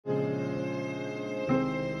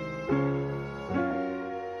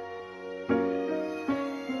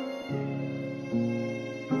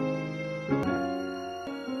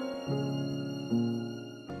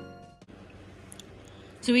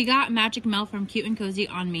So we got Magic Mail from Cute and Cozy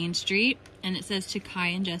on Main Street, and it says to Kai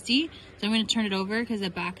and Jesse. So I'm going to turn it over because the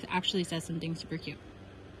back actually says something super cute.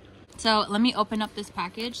 So let me open up this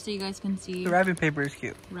package so you guys can see. The wrapping paper is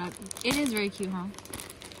cute. It is very cute, huh?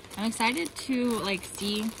 I'm excited to like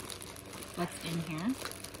see what's in here.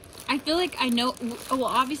 I feel like I know, well,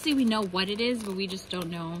 obviously we know what it is, but we just don't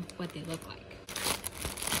know what they look like.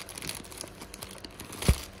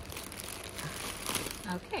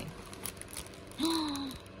 Okay.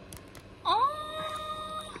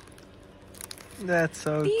 Oh, that's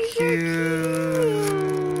so these cute. Are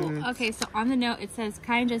cute. Okay, so on the note, it says,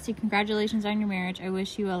 Kai and Jesse, congratulations on your marriage. I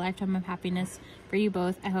wish you a lifetime of happiness for you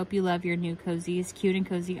both. I hope you love your new cozies. Cute and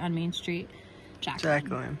Cozy on Main Street.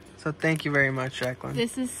 Jacqueline. So thank you very much, Jacqueline.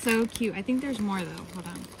 This is so cute. I think there's more though. Hold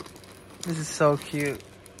on. This is so cute.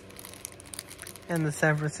 And the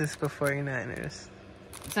San Francisco 49ers.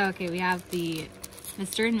 So, okay, we have the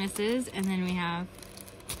Mr. and Mrs. and then we have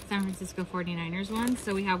San Francisco 49ers one.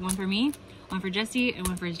 So we have one for me, one for Jesse, and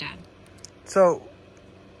one for his dad. So,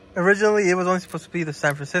 originally it was only supposed to be the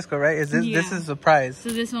San Francisco, right? This is a surprise. So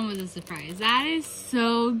this one was a surprise. That is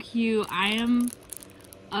so cute. I am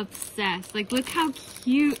obsessed. Like, look how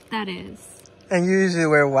cute that is. And you usually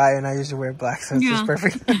wear white and I usually wear black, so it's just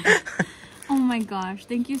perfect. Oh my gosh.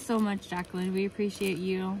 Thank you so much, Jacqueline. We appreciate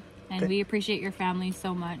you and we appreciate your family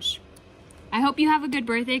so much. I hope you have a good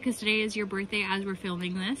birthday because today is your birthday as we're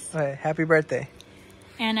filming this. All right, happy birthday.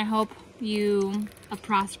 And I hope you a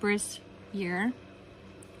prosperous year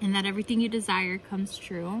and that everything you desire comes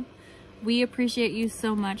true. We appreciate you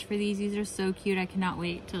so much for these. These are so cute. I cannot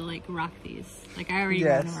wait to like rock these. Like I already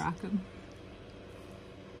want to rock them.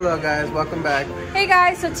 Hello guys, welcome back. Hey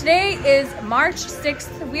guys, so today is March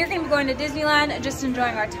 6th. We're going to be going to Disneyland, just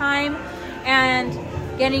enjoying our time and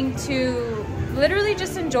getting to literally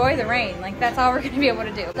just enjoy the rain. Like that's all we're going to be able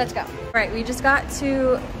to do. Let's go. All right, we just got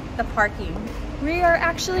to the parking. We are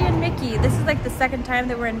actually in Mickey. This is like the second time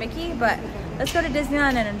that we're in Mickey, but let's go to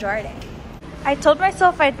Disneyland and enjoy our day. I told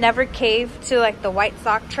myself I'd never cave to like the white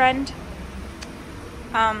sock trend.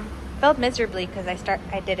 Failed miserably because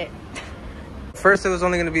I did it. First it was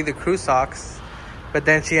only going to be the crew socks, but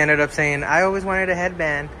then she ended up saying, I always wanted a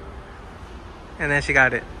headband. And then she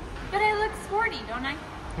got it. But I look sporty, don't I?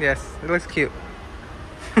 Yes, it looks cute.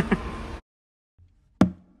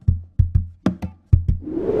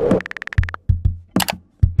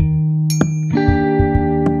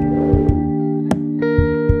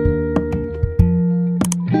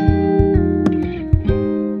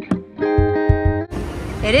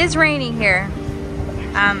 It is raining here.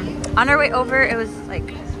 On our way over, it was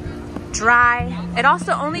like dry. It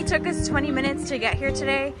also only took us 20 minutes to get here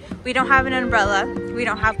today. We don't have an umbrella. We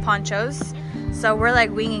don't have ponchos. So we're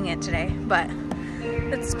like winging it today, but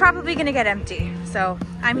it's probably gonna get empty. So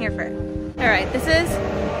I'm here for it. All right, this is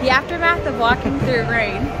the aftermath of walking through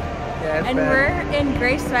rain. Yeah, and we're in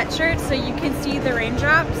gray sweatshirts so you can see the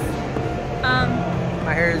raindrops.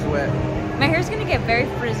 My hair is wet. My hair's gonna get very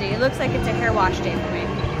frizzy. It looks like it's a hair wash day for me.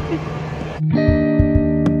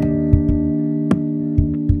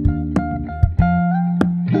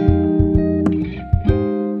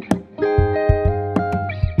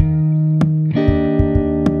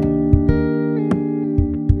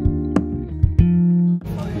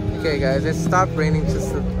 Okay guys, it stopped raining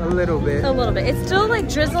just a little bit. A little bit. It's still like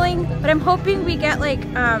drizzling, but I'm hoping we get like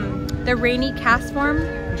the rainy cast form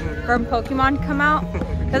from Pokemon come out.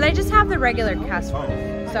 Because I just have the regular cast form.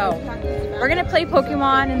 So we're gonna play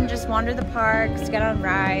Pokemon and just wander the parks, get on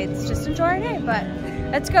rides, just enjoy our day. But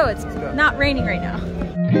let's go. It's not raining right now.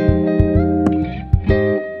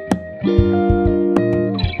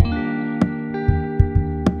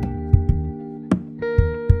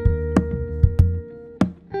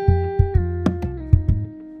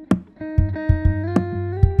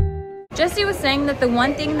 Jesse was saying that the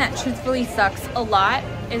one thing that truthfully sucks a lot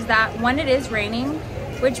is that when it is raining,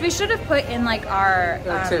 which we should have put in like our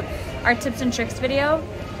tips and tricks video,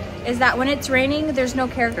 is that when it's raining, there's no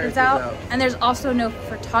characters out, and there's also no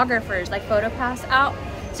photographers, like PhotoPass out,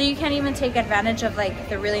 so you can't even take advantage of like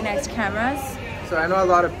the really nice cameras. So I know a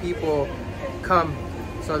lot of people come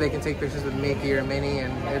so they can take pictures with Mickey or Minnie,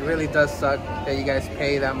 and it really does suck that you guys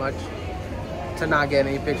pay that much to not get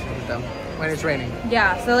any pictures with them when it's raining.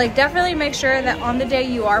 Yeah, so like definitely make sure that on the day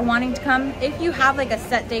you are wanting to come, if you have like a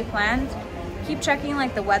set day planned, keep checking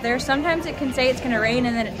like the weather. Sometimes it can say it's gonna rain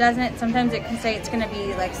and then it doesn't. Sometimes it can say it's gonna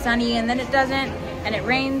be like sunny and then it doesn't and it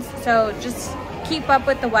rains. So just keep up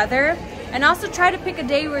with the weather, and also try to pick a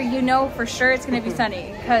day where you know for sure it's gonna be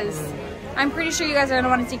sunny, because I'm pretty sure you guys are gonna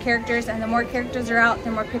want to see characters, and the more characters are out,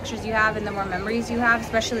 the more pictures you have and the more memories you have,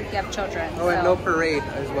 especially if you have children. Oh, and no parade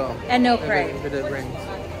as well. And no parade. If it rains.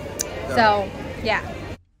 go. So, yeah.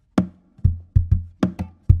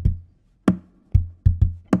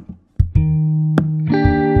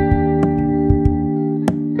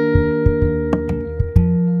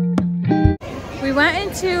 We went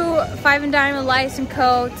into Five and Dime, Elias &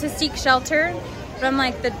 Co. to seek shelter from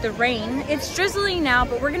like the rain. It's drizzling now,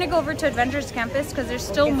 but we're gonna go over to Adventures Campus because there's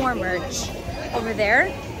still more merch over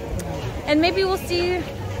there. And maybe we'll see,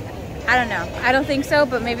 I don't know. I don't think so,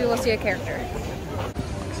 but maybe we'll see a character.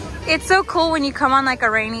 It's so cool when you come on like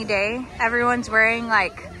a rainy day. Everyone's wearing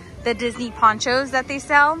like the Disney ponchos that they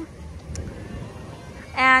sell.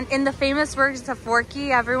 And in the famous words of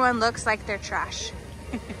Forky, everyone looks like they're trash.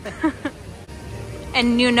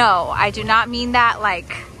 And you know, I do not mean that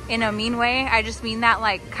like in a mean way. I just mean that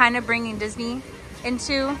like kind of bringing Disney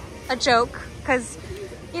into a joke. Because,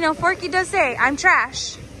 you know, Forky does say, I'm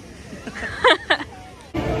trash.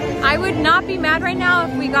 I would not be mad right now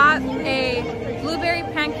if we got a blueberry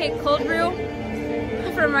pancake cold brew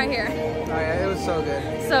from right here. Oh yeah, it was so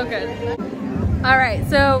good. So good. All right,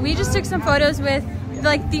 so we just took some photos with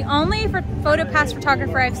like the only photo pass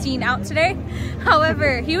photographer I've seen out today.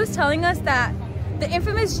 However, he was telling us that the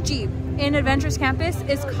infamous Jeep in Adventures Campus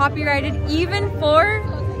is copyrighted even for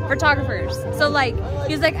photographers. So like,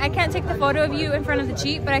 he's like, I can't take the photo of you in front of the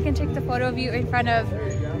Jeep, but I can take the photo of you in front of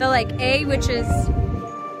the like A, which is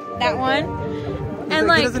that one. And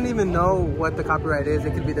like, he doesn't even know what the copyright is.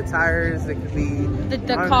 It could be the tires, it could be the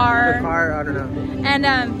car. The car, I don't know. And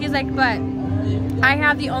he's like, but I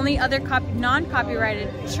have the only other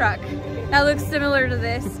non-copyrighted truck that looks similar to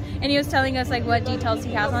this. And he was telling us like what details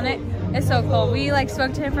he has on it. It's so cool. We like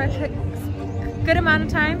spoke to him for a good amount of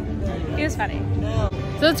time. He was funny.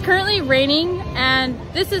 So it's currently raining, and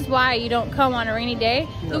this is why you don't come on a rainy day.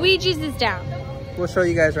 No. Luigi's is down. We'll show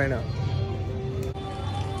you guys right now.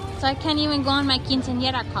 So I can't even go on my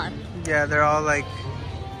quinceañera car. Yeah, they're all like...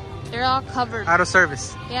 They're all covered. Out of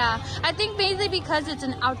service. Yeah. I think mainly because it's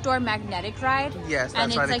an outdoor magnetic ride. Yes,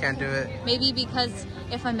 that's why they can't do it. Maybe because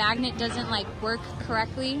if a magnet doesn't like work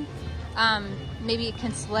correctly, maybe it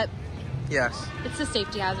can slip. Yes. It's a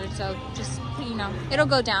safety hazard, so just, you know, it'll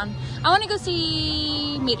go down. I want to go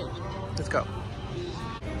see Meter. Let's go.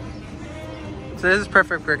 So this is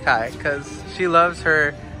perfect for Kai because she loves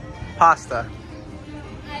her pasta.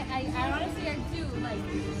 I honestly, I do. Like,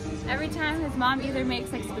 every time his mom either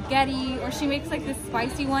makes like spaghetti or she makes like this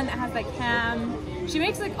spicy one that has like ham. She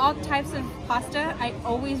makes like all types of pasta. I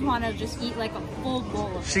always want to just eat like a full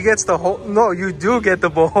bowl of it. She gets the whole, no, you do get the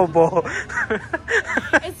whole bowl.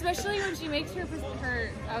 Especially when she makes her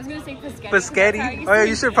I was gonna say pescetti. Pescetti? Oh yeah,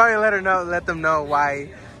 you should probably let them know why.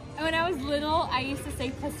 When I was little, I used to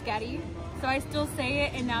say pescetti. So I still say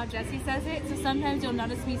it, and now Jesse says it. So sometimes you'll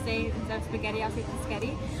notice me say, instead of spaghetti, I'll say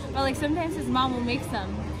pescetti. But like sometimes his mom will make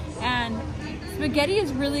some. And spaghetti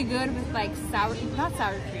is really good with like not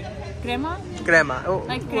sour cream. Crema? Crema. Oh.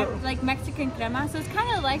 Like Mexican crema. So it's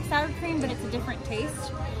kind of like sour cream, but it's a different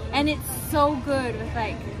taste. And it's so good with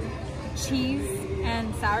like cheese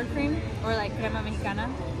and sour cream, or like crema mexicana.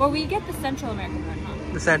 Or we get the Central American one,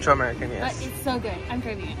 huh? The Central American, yes. But it's so good. I'm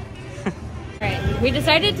craving it. Alright, we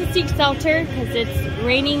decided to seek shelter because it's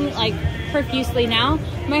raining like profusely now.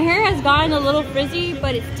 My hair has gotten a little frizzy,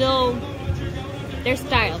 but it's still, there's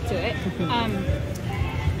style to it.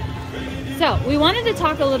 So we wanted to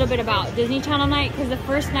talk a little bit about Disney Channel night because the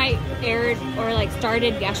first night aired or like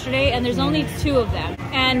started yesterday, and there's only 2 of them.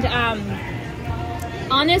 And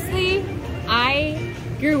honestly, I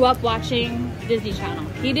grew up watching Disney Channel.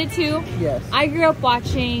 He did too. Yes. I grew up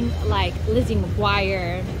watching like Lizzie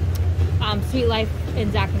McGuire, Sweet Life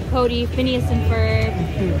and Zack and Cody, Phineas and Ferb,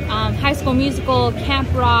 High School Musical, Camp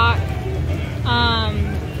Rock,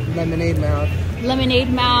 Lemonade Mouth. Lemonade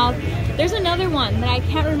Mouth. There's another one that I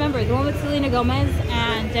can't remember. The one with Selena Gomez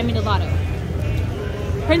and Demi Lovato.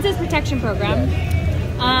 Princess Protection Program.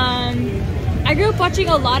 I grew up watching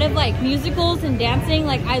a lot of like musicals and dancing.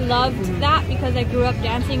 Like I loved that because I grew up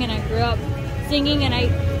dancing and I grew up singing,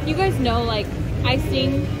 and you guys know like I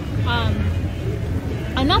sing.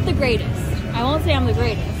 I'm not the greatest. I won't say I'm the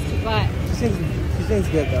greatest, but she sings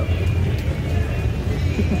good though.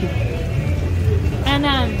 And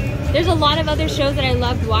there's a lot of other shows that I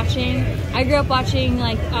loved watching. I grew up watching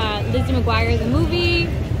like Lizzie McGuire the movie,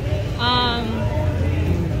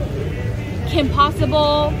 Kim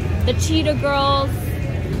Possible, the Cheetah Girls.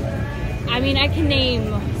 I mean, I can name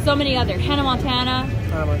so many other. Hannah Montana.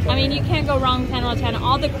 I mean, you can't go wrong with Hannah Montana.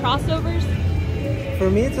 All the crossovers. For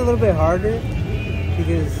me, it's a little bit harder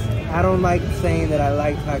because I don't like saying that I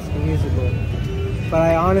liked High School Musical, but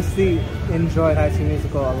I honestly enjoyed High School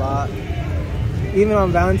Musical a lot. Even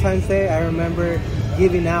on Valentine's Day, I remember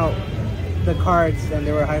giving out the cards, and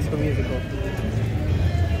they were High School Musical.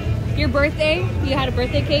 Your birthday, you had a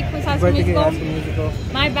birthday cake was High School Musical? High School Musical.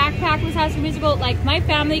 My backpack was High School Musical. Like, my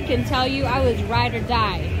family can tell you I was ride or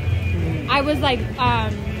die. I was like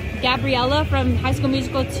Gabriella from High School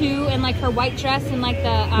Musical 2 and like her white dress and like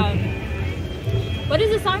the what is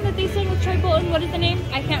the song that they sing with Troy Bolton? What is the name?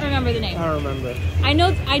 I can't remember the name. I don't remember.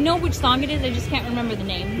 I know which song it is, I just can't remember the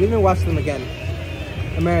name. We didn't watch them again.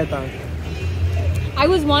 A marathon. I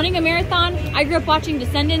was wanting a marathon. I grew up watching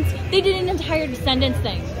Descendants. They did an entire Descendants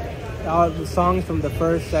thing. All the songs from the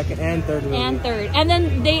first, second, and third movie. And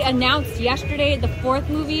then they announced yesterday the 4th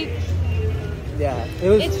movie. Yeah,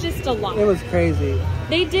 it's just a lot. It was crazy.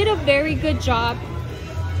 They did a very good job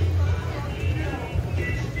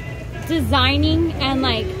designing and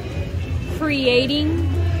like creating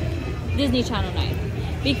Disney Channel night,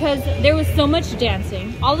 because there was so much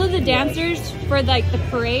dancing. All of the dancers for like the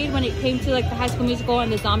parade, when it came to like the High School Musical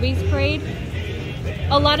and the Zombies parade,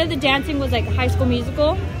 a lot of the dancing was like High School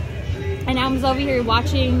Musical. And I was over here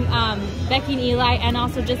watching Becky and Eli, and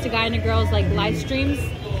also Just a Guy and a Girl's like live streams.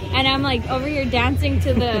 And I'm like over here dancing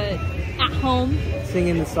to the at home.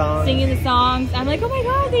 Singing the songs. I'm like, oh my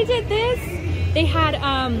god, they did this. They had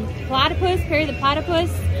Platypus, Perry the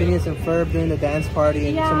Platypus. Phineas and Ferb doing the dance party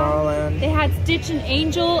in Tomorrowland. They had Stitch and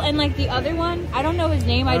Angel and like the other one. I don't know his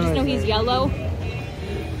name, I just know he's yellow.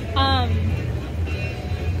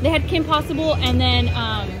 They had Kim Possible and then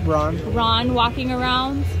Ron walking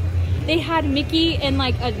around. They had Mickey in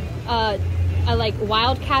like a like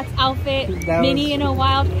Wildcats outfit, Minnie in a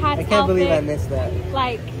Wildcats outfit. I can't believe I missed that.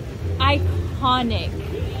 Like, iconic.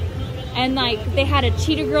 And like, they had a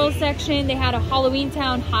Cheetah Girls section, they had a Halloween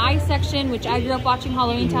Town High section, which I grew up watching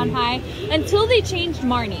Halloween Town High, until they changed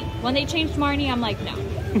Marnie. When they changed Marnie, I'm like, no.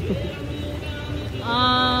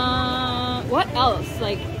 What else?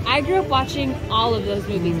 Like, I grew up watching all of those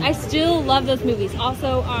movies. I still love those movies.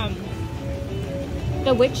 Also,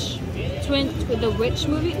 the Witch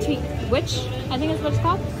movie, Witch, I think is what it's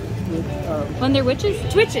called. When they're witches?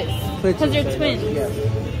 Twitches. Because they're twins. Yes.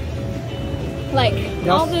 Like,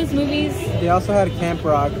 all those movies. They also had Camp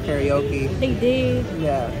Rock karaoke. They did.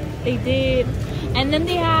 Yeah. They did. And then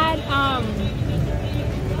they had,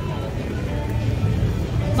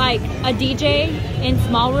 like, a DJ in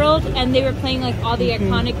Small World, and they were playing, like, all the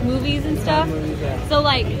iconic movies and stuff. So,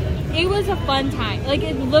 like, it was a fun time. Like,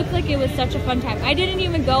 it looked like it was such a fun time. I didn't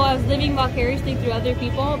even go. I was living vicariously through other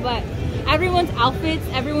people, but everyone's outfits,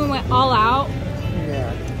 everyone went all out.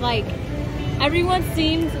 Yeah. Like, everyone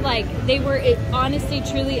seemed like they were honestly,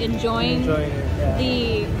 truly enjoying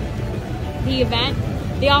the event.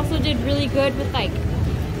 They also did really good with, like,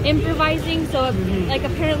 improvising. So, like,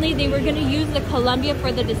 apparently they were going to use the Columbia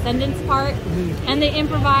for the Descendants part, and they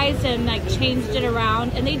improvised and, like, changed it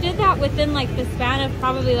around. And they did that within, like, the span of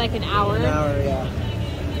probably, like, an hour.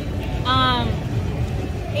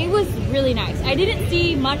 It was really nice. I didn't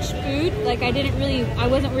see much food. Like, I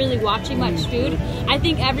wasn't really watching much food. I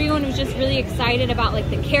think everyone was just really excited about, like,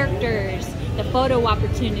 the characters, the photo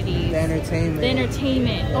opportunities, the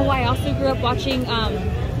entertainment. Oh, I also grew up watching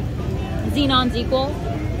Xenon's Equal.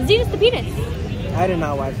 Xenus the Penis. I did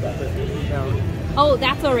not watch that. No. Oh,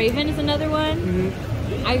 That's So Raven is another one.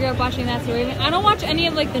 I grew up watching That's So Raven. I don't watch any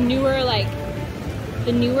of, like, the newer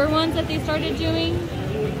ones that they started doing.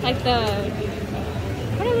 Like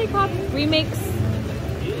what are they called? Remakes.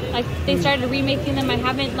 Like, they started remaking them. I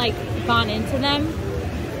haven't, like, gone into them.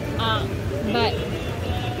 But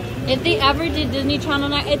if they ever did Disney Channel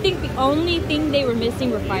night, I think the only thing they were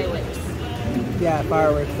missing were fireworks. Yeah,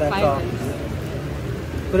 fireworks, that's all.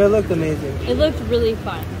 But it looked amazing. It looked really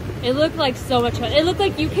fun. It looked like so much fun. It looked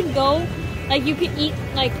like you could go, like, you could eat,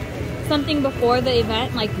 like, something before the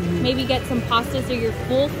event, like maybe get some pasta so you're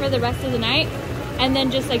full for the rest of the night, and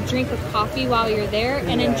then just, like, drink a coffee while you're there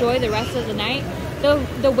and enjoy the rest of the night.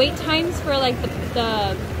 The wait times for, like,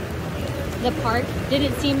 the park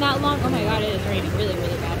didn't seem that long. Oh my god, it is raining really,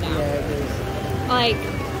 really bad now. Yeah, it is. Like,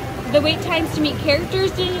 the wait times to meet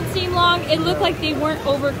characters didn't seem long. It looked like they weren't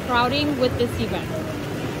overcrowding with this event.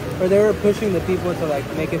 Or they were pushing the people to, like,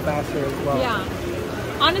 make it faster as well. Yeah.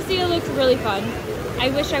 Honestly, it looked really fun. I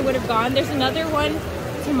wish I would have gone. There's another one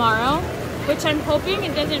tomorrow, which I'm hoping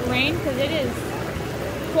it doesn't rain, because it is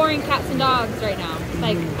pouring cats and dogs right now.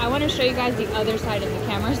 Like, I want to show you guys the other side of the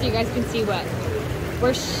camera so you guys can see what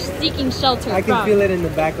we're seeking shelter from. I can feel it in the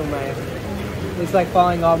back of my... It's like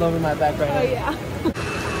falling all over my back right now. Oh, yeah.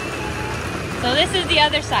 So this is the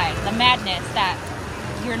other side, the madness that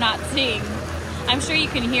you're not seeing. I'm sure you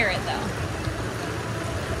can hear it though.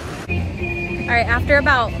 All right, after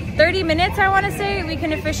about 30 minutes, I want to say, we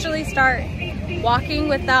can officially start walking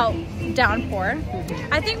without downpour.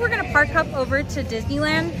 I think we're gonna park up over to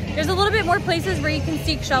Disneyland. There's a little bit more places where you can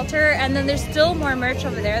seek shelter, and then there's still more merch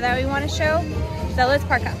over there that we want to show. So let's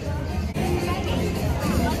park up.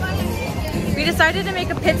 We decided to make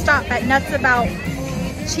a pit stop at Nuts About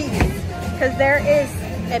Cheese because there is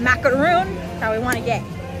a macaroon that we want to get.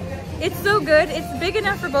 It's so good. It's big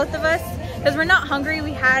enough for both of us because we're not hungry.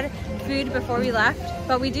 We had food before we left,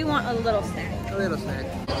 but we do want a little snack. A little snack.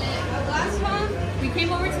 Last time we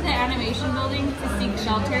came over to the animation building to seek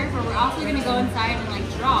shelter, but we're also going to go inside and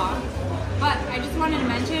like draw. But I just wanted to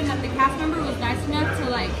mention that the cast member was nice enough to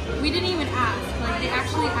like, we didn't even ask, like they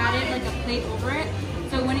actually added like a plate over it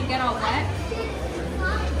so it wouldn't get all wet.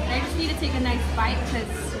 I just need to take a nice bite because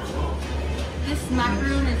this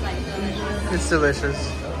macaroon is like delicious. It's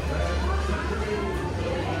delicious.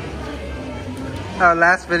 Our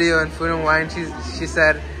last video in Food and Wine, she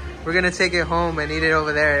said, we're gonna take it home and eat it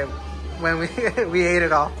over there when we we ate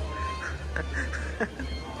it all.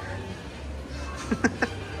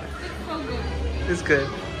 It's good.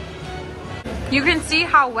 You can see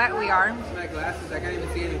how wet we are. My glasses, I can't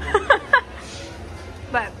even see anything.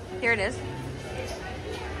 But here it is.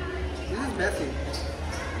 This is messy.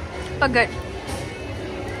 But good.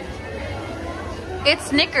 It's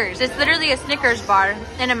Snickers. It's literally a Snickers bar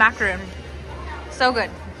and a macaroon. So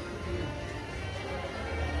good.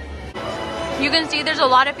 You can see there's a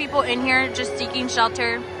lot of people in here just seeking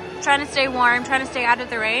shelter, trying to stay warm, trying to stay out of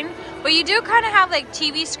the rain. But you do kind of have like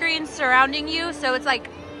TV screens surrounding you, so it's like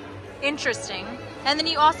interesting. And then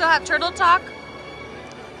you also have Turtle Talk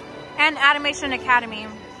and Animation Academy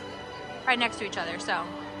right next to each other, so.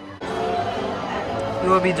 We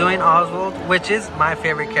will be doing Oswald, which is my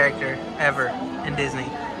favorite character ever in Disney.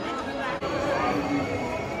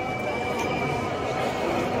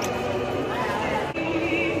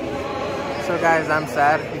 So guys, I'm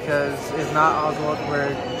sad because it's not Oswald, we're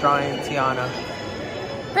drawing Tiana.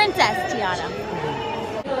 Princess Tiana.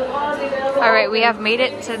 All right, we have made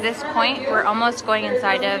it to this point. We're almost going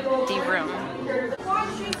inside of the room.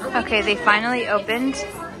 Okay, they finally opened.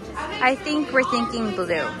 I think we're thinking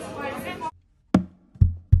blue.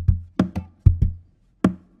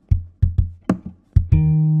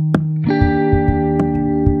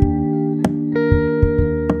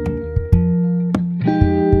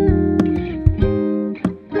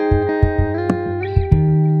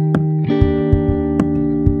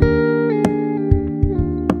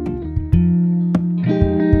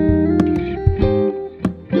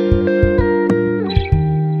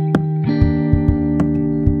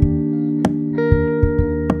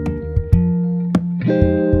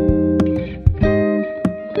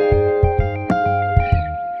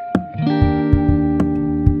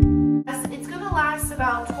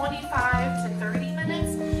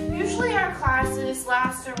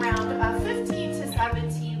 Last around 15 to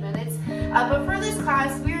 17 minutes. But for this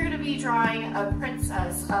class, we're going to be drawing a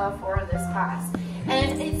princess for this class.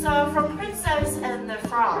 And it's from Princess and the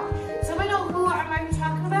Frog. So I know who I might be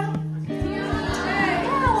talking about? Tiana.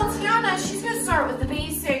 Yeah, well Tiana, she's going to start with the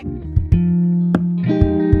basic.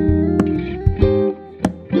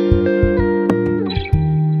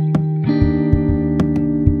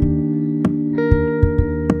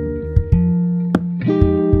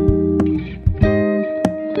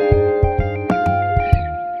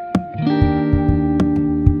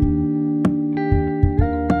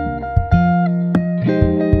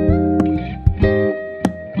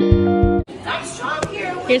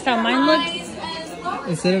 Here's how mine looks.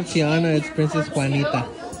 Instead of Tiana, it's Princess Juanita.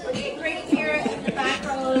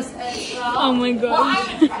 Oh my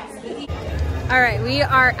gosh. All right, we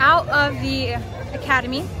are out of the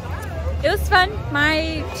academy. It was fun.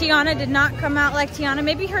 My Tiana did not come out like Tiana.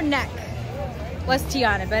 Maybe her neck was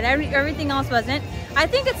Tiana, but everything else wasn't. I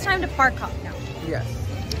think it's time to park hop now. Yes.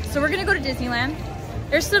 So we're gonna go to Disneyland.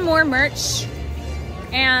 There's some more merch,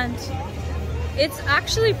 and it's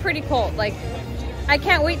actually pretty cold. Like, I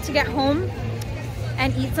can't wait to get home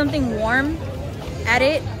and eat something warm,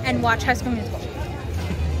 edit, and watch High School Musical.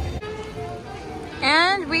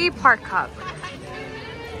 And we park hop.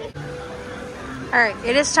 All right,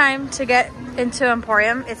 it is time to get into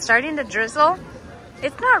Emporium. It's starting to drizzle.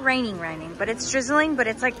 It's not raining, but it's drizzling, but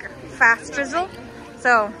it's like fast drizzle.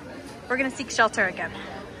 So we're gonna seek shelter again.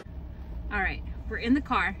 All right, we're in the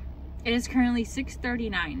car. It is currently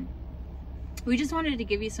 6:39. We just wanted to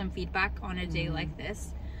give you some feedback on a day like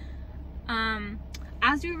this.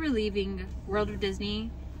 As we were leaving World of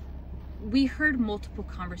Disney, we heard multiple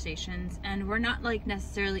conversations, and we're not like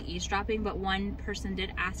necessarily eavesdropping, but one person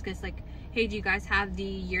did ask us like, hey, do you guys have the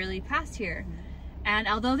yearly pass here? And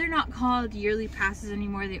although they're not called yearly passes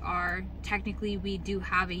anymore, they are technically, we do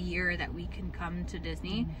have a year that we can come to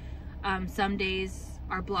Disney. Some days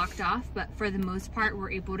are blocked off, but for the most part,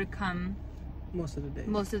 we're able to come most of the days.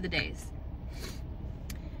 Most of the days.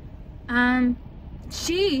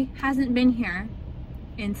 She hasn't been here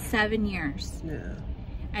in 7 years. Yeah.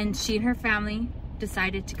 And she and her family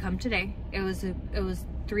decided to come today. It was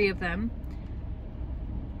 3 of them.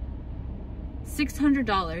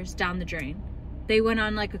 $600 down the drain. They went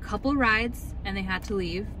on like a couple rides and they had to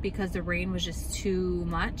leave because the rain was just too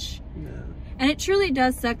much. Yeah. And it truly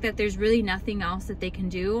does suck that there's really nothing else that they can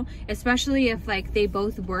do, especially if like they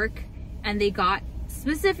both work and they got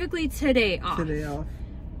specifically today off. Today off.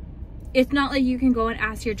 It's not like you can go and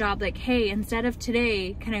ask your job like, hey, instead of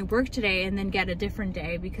today, can I work today and then get a different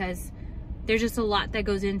day? Because there's just a lot that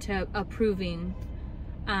goes into approving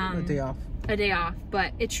a day off. A day off.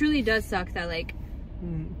 But it truly does suck that like,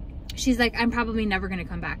 she's like, I'm probably never going to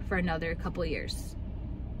come back for another couple years.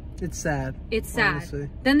 It's sad. It's sad. Honestly.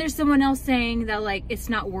 Then there's someone else saying that like, it's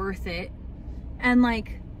not worth it. And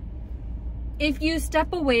like, if you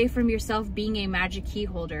step away from yourself being a magic key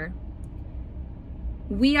holder,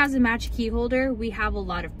 we as a magic key holder, we have a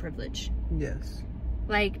lot of privilege. Yes.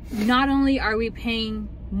 Like, not only are we paying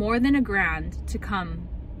more than $1,000 to come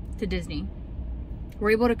to Disney,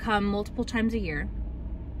 we're able to come multiple times a year,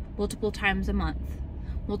 multiple times a month,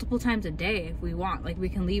 multiple times a day if we want. Like, we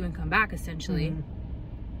can leave and come back essentially.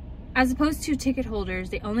 As opposed to ticket holders,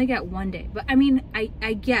 they only get 1 day. But I mean,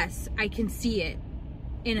 I guess I can see it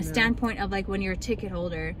in a standpoint of like, when you're a ticket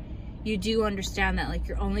holder, you do understand that like,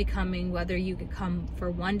 you're only coming whether you could come for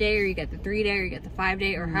 1 day or you get the 3 day or you get the 5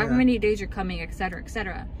 day or however many days you're coming, etc.,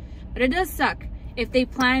 etc. But it does suck if they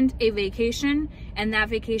planned a vacation and that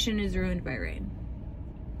vacation is ruined by rain.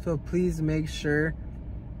 So please make sure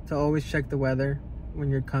to always check the weather when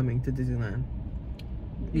you're coming to Disneyland.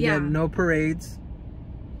 You get no parades.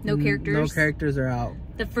 No characters. No characters are out.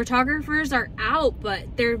 The photographers are out,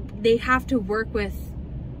 but they have to work with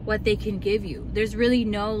what they can give you. There's really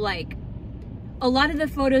no like, a lot of the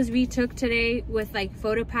photos we took today with like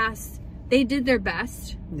PhotoPass, they did their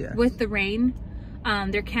best with the rain.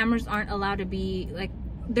 Their cameras aren't allowed to be like,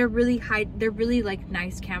 they're really like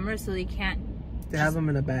nice cameras, so they can't. They have them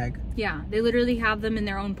in a bag. Yeah, they literally have them in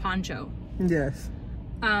their own poncho. Yes.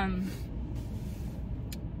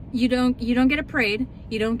 You don't get a parade.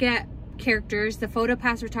 You don't get characters. The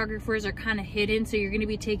PhotoPass photographers are kind of hidden, so you're going to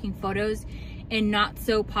be taking photos in not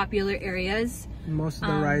so popular areas. Most of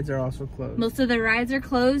the rides are also closed. Most of the rides are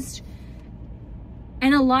closed.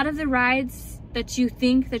 And a lot of the rides that you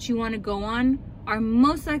think that you want to go on are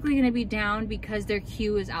most likely going to be down because their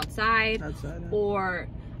queue is outside. Or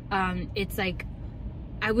it's like,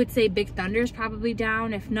 I would say Big Thunder is probably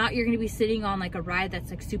down. If not, you're going to be sitting on like a ride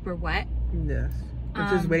that's like super wet. Yes. Or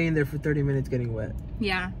just waiting there for 30 minutes getting wet.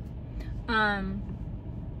 Yeah.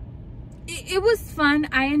 It was fun.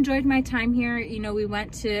 I enjoyed my time here. You know, we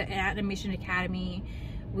went to an Animation Academy.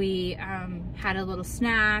 We had a little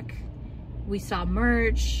snack. We saw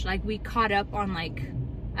merch. Like, we caught up on like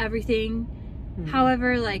everything.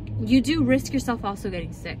 However, like, you do risk yourself also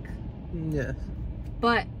getting sick. Yes.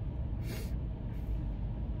 But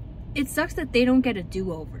it sucks that they don't get a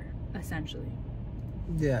do-over, essentially.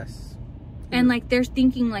 Yes. And like, they're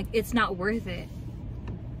thinking like it's not worth it.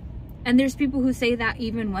 And there's people who say that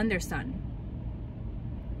even when they're son.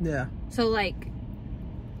 Yeah. So like,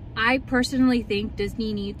 I personally think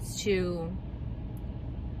Disney needs to,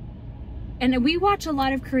 and we watch a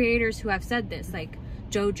lot of creators who have said this, like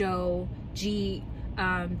JoJo, G,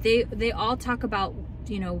 they all talk about,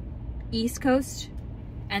 you know, East Coast,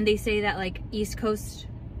 and they say that like East Coast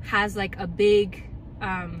has like a big,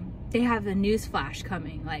 they have a news flash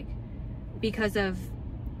coming, like, because of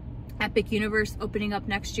Epic Universe opening up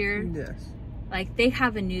next year. Yes. Like, they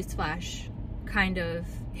have a news flash kind of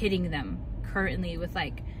hitting them currently with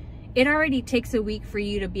like, it already takes a week for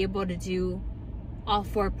you to be able to do all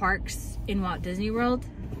 4 parks in Walt Disney World.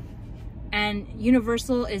 And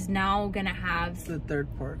Universal is now gonna have the 3rd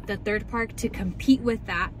park. The 3rd park to compete with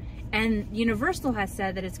that. And Universal has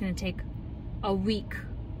said that it's gonna take a week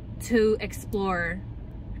to explore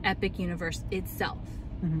Epic Universe itself.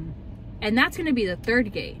 And that's going to be the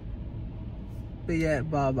 3rd gate. But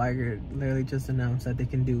yet, Bob Iger literally just announced that they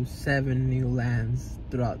can do 7 new lands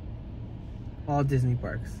throughout all Disney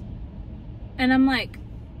parks. And I'm like,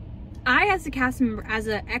 I as a cast member, as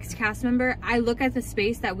an ex-cast member, I look at the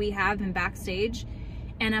space that we have in backstage,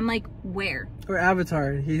 and I'm like, where? Or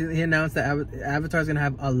Avatar. He announced that Avatar's going to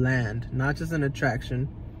have a land, not just an attraction.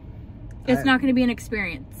 It's not going to be an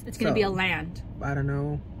experience. It's going to be a land. I don't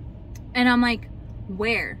know. And I'm like,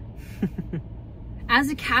 where? As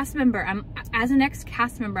a cast member, as an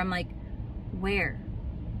ex-cast member, I'm like, where?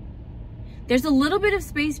 There's a little bit of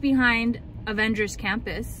space behind Avengers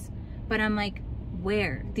Campus, but I'm like,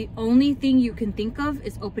 where? The only thing you can think of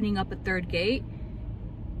is opening up a third gate,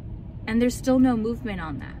 and there's still no movement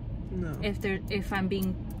on that. No. If I'm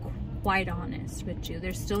being quite honest with you,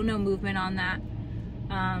 there's still no movement on that.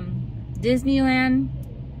 Disneyland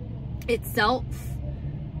itself,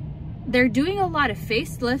 they're doing a lot of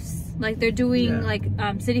facelifts. Like they're doing like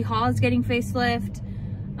City Hall is getting facelift.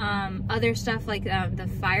 Other stuff like the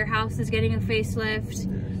firehouse is getting a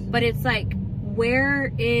facelift. But it's like,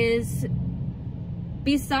 where is,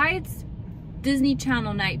 besides Disney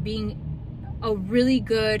Channel night being a really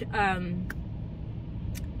good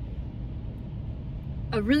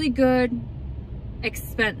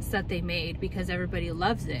expense that they made because everybody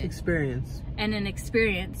loves it, experience,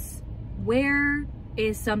 where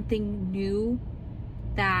is something new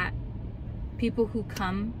that people who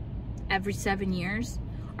come every 7 years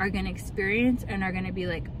are gonna experience and are gonna be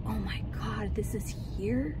like, oh my god, this is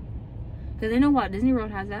here? Because I know what Disney World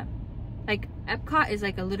has that. Like Epcot is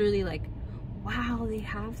like a literally like, wow, they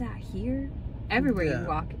have that here. Everywhere you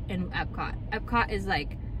walk in Epcot is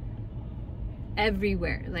like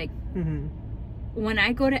everywhere. Like when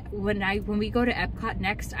we go to Epcot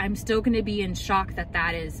next, I'm still gonna be in shock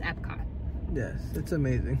that is Epcot. Yes, it's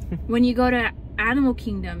amazing. When you go to Animal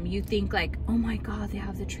Kingdom, you think like, oh my god, they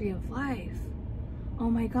have the Tree of Life. Oh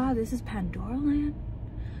my god, this is Pandora Land.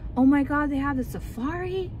 Oh my god, they have the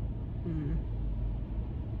safari.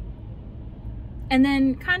 And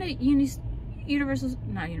then kind of Universal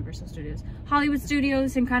Studios, Hollywood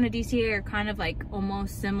Studios and kind of DCA are kind of like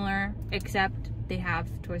almost similar, except they have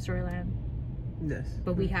Toy Story Land. Yes.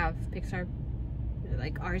 But we have Pixar.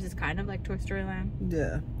 Like ours is kind of like Toy Story Land.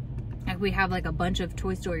 Yeah. Like we have like a bunch of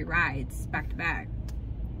Toy Story rides back to back.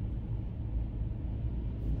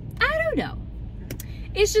 I don't know.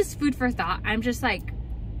 It's just food for thought. I'm just like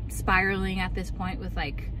spiraling at this point with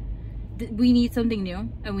like, we need something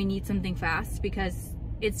new and we need something fast because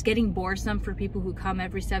it's getting boresome for people who come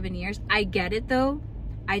every 7 years. I get it though.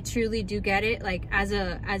 I truly do get it. Like as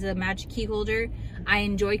a Magic Key holder, I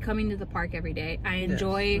enjoy coming to the park every day. I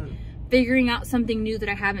enjoy figuring out something new that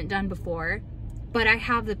I haven't done before, but I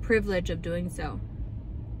have the privilege of doing so.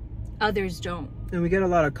 Others don't. And we get a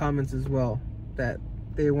lot of comments as well that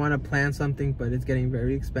they want to plan something, but it's getting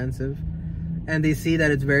very expensive. And they see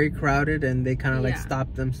that it's very crowded and they kind of like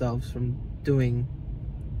stop themselves from doing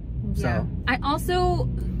so. I also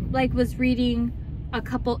like was reading a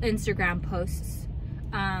couple Instagram posts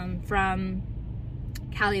from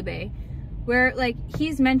Cali Bay where like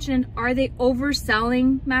he's mentioned, are they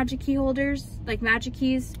overselling Magic Key holders, like Magic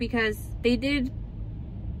Keys? Because they did,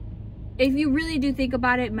 if you really do think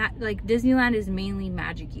about it, like Disneyland is mainly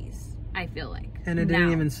Magic Keys, I feel like. And it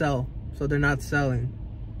didn't even sell, so they're not selling.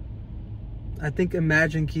 I think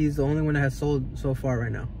Imagine Key is the only one that has sold so far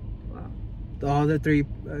right now. Wow. All the 3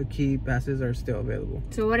 key passes are still available.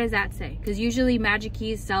 So what does that say? Because usually Magic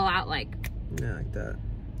Keys sell out like... Yeah, like that.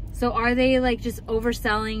 So are they like just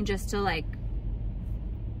overselling just to like...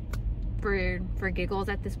 For giggles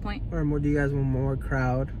at this point? Or more, do you guys want more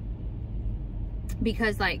crowd?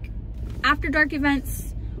 Because like, after dark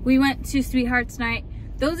events, we went to Sweethearts Night.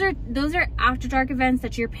 Those are after dark events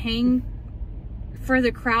that you're paying for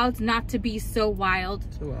the crowds not to be so wild,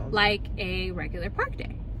 like a regular park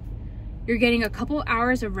day. You're getting a couple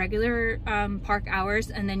hours of regular park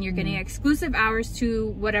hours, and then you're getting exclusive hours to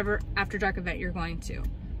whatever after dark event you're going to.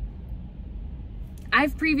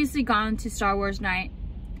 I've previously gone to Star Wars Night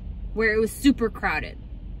where it was super crowded.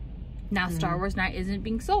 Now Star Wars Night isn't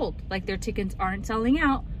being sold. Like their tickets aren't selling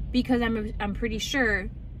out because I'm pretty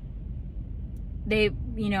sure they,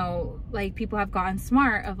 you know, like people have gotten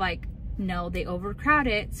smart of like, no, they overcrowd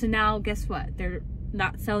it. So now guess what? They're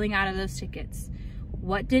not selling out of those tickets.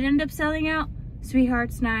 What did end up selling out?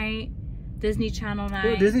 Sweethearts Night, Disney Channel Night.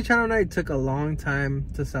 Well, Disney Channel Night took a long time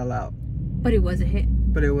to sell out. But it was a hit.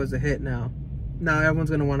 But it was a hit now. Now everyone's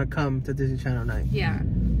going to want to come to Disney Channel Night. Yeah.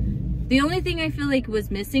 The only thing I feel like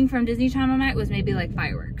was missing from Disney Channel Night was maybe like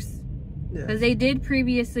fireworks. Because they did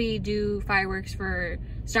previously do fireworks for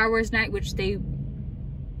Star Wars Night, which they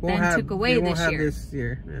took away this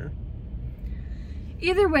year. Yeah.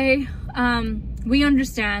 Either way, we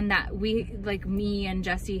understand that we, like me and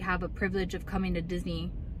Jesse, have a privilege of coming to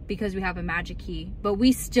Disney because we have a Magic Key. But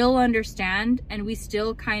we still understand, and we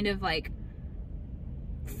still kind of like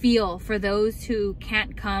feel for those who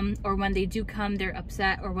can't come, or when they do come they're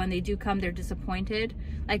upset, or when they do come they're disappointed.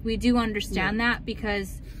 Like we do understand that,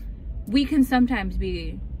 because we can sometimes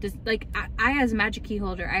be just like, I as a magic key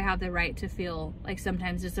holder, I have the right to feel like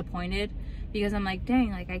sometimes disappointed, because I'm like,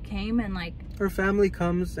 dang, like I came and like her family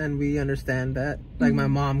comes and we understand that. Like my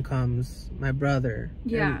mom comes, my brother.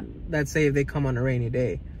 Yeah. And let's say if they come on a rainy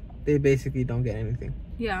day, they basically don't get anything.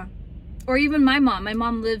 Yeah. Or even my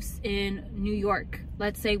mom lives in New York.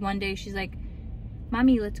 Let's say one day she's like,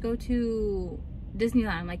 Mommy, let's go to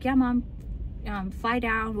Disneyland. I'm like, yeah, Mom, fly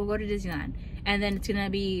down, we'll go to Disneyland. And then it's gonna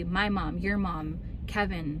be my mom, your mom,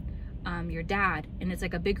 Kevin, your dad, and it's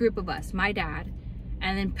like a big group of us, my dad,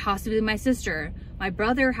 and then possibly my sister. My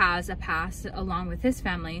brother has a pass along with his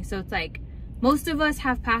family, so it's like most of us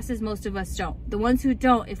have passes, most of us don't. The ones who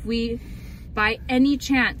don't, if we by any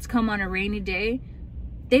chance come on a rainy day,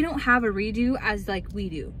 they don't have a redo as like we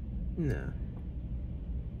do. No.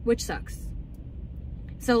 Which sucks.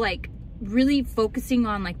 So like really focusing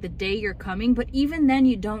on like the day you're coming, but even then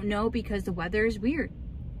you don't know because the weather is weird.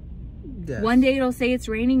 Yes. One day it'll say it's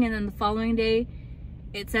raining, and then the following day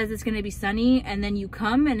it says it's going to be sunny, and then you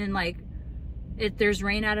come and then like there's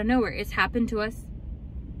rain out of nowhere. It's happened to us.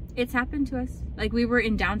 It's happened to us. Like we were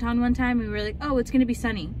in downtown one time and we were like, oh, it's going to be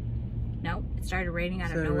sunny. No, it started raining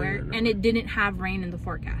out of nowhere, and it didn't have rain in the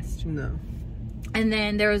forecast. No. And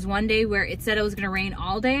then there was one day where it said it was going to rain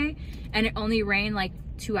all day, and it only rained like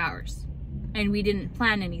 2 hours, and we didn't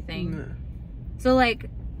plan anything. No. So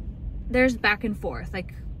like there's back and forth.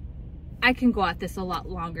 Like I can go at this a lot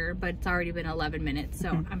longer, but it's already been 11 minutes, so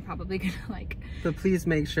I'm probably gonna like. So please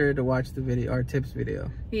make sure to watch the video, our tips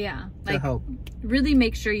video. Yeah, to like help. Really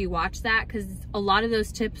make sure you watch that, because a lot of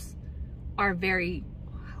those tips are very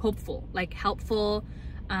hopeful, like helpful.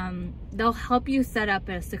 They'll help you set up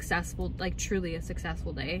a successful, like truly a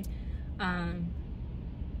successful day.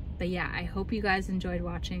 But yeah, I hope you guys enjoyed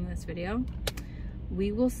watching this video.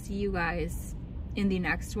 We will see you guys in the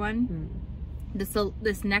next one.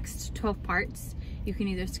 This next 12 parts, you can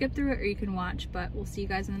either skip through it or you can watch, but we'll see you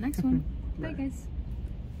guys in the next one. Bye guys.